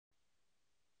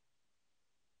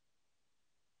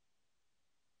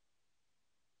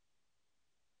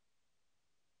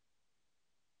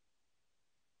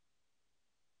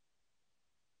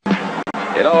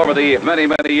You know, over the many,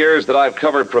 many years that I've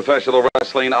covered professional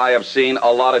wrestling, I have seen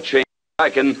a lot of change I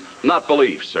can not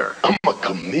believe, sir. I'm a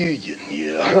chameleon,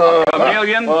 yeah. A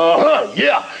chameleon?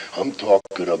 Yeah. I'm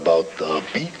talking about the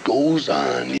beat goes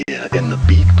on, yeah. And the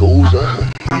beat goes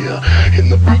on, yeah.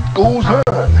 And the beat goes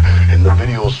on. And the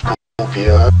video scope,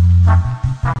 yeah.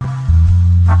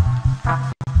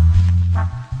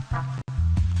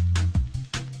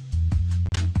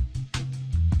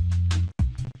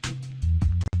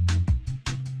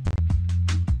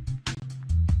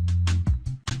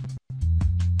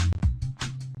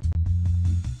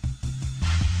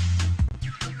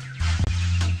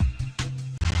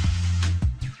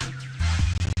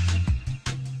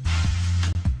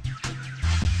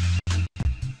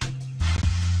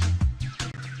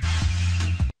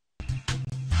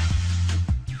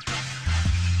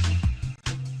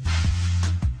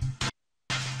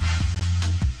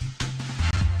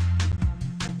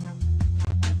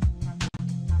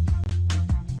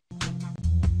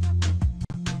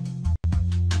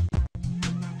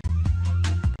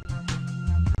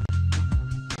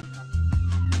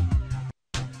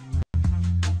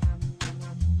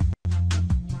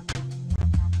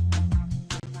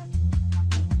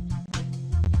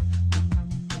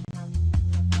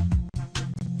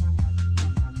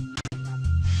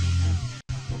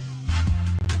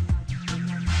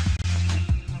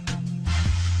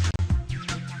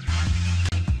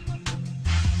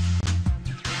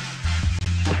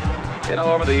 You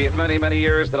know, over the many, many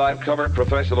years that I've covered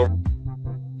professional...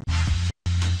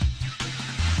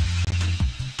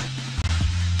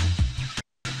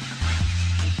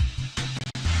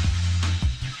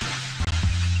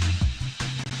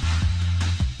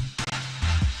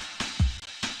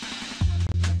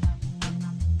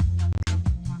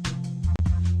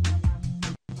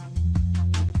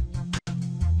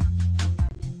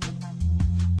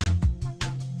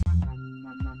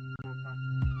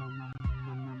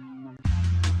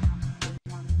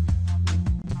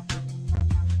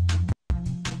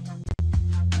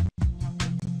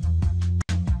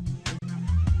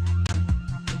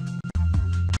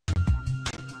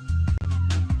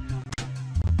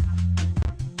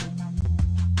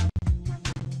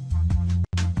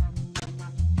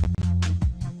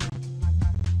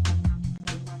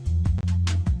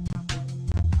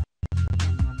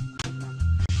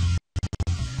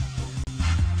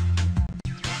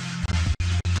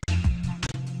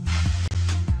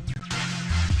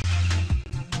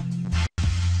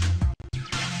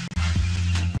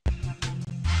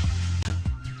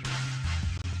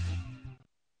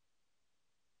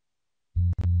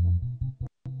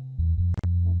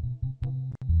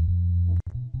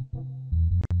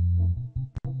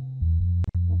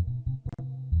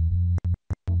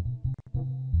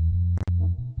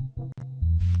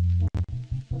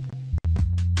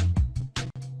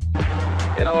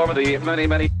 You know, over the many,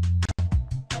 many...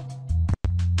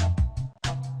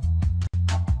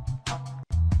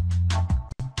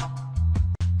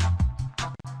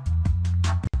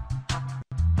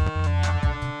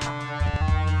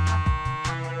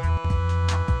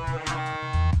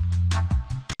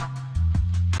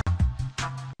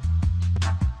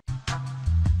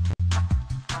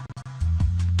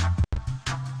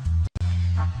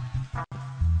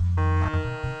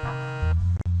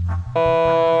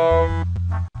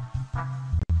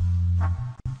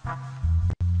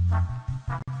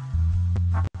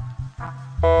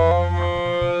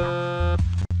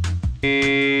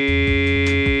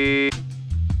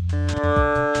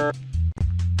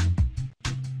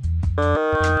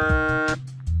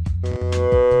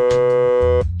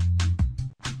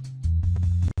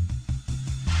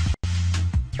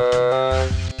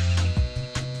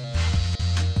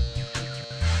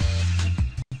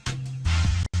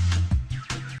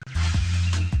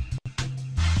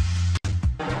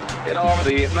 You know, over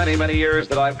the many, many years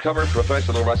that I've covered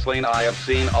professional wrestling, I have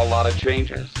seen a lot of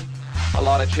changes. A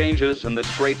lot of changes in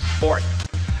this great sport.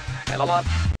 And a lot...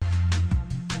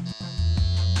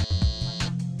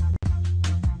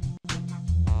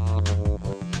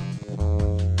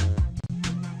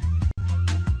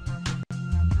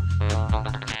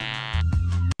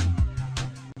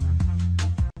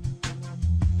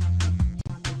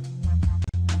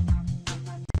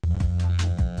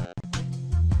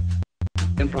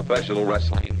 in professional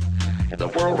wrestling. In the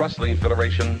World Wrestling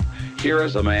Federation, here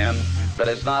is a man that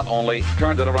has not only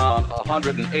turned it around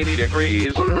 180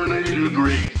 degrees,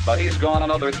 but he's gone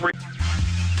another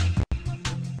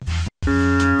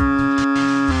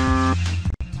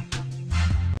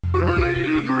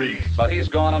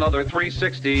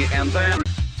 360, and then...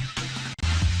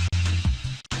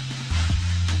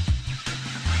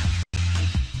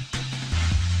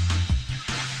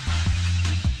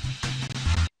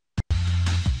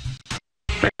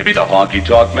 Maybe the honky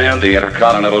tonk man, the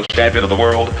intercontinental champion of the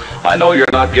world. I know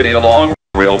you're not getting along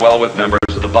real well with members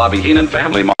of the Bobby Heenan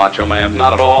family, Macho Man.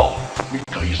 Not at all. Let me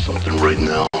tell you something right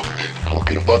now.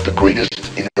 Talking about the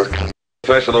greatest intercontinental.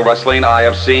 Professional wrestling, I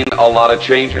have seen a lot of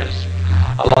changes.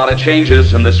 A lot of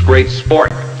changes in this great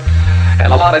sport.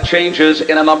 And a lot of changes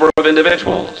in a number of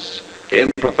individuals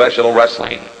in professional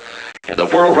wrestling. In the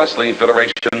World Wrestling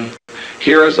Federation,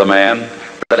 here is a man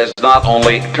that has not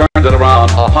only turned it around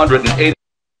 180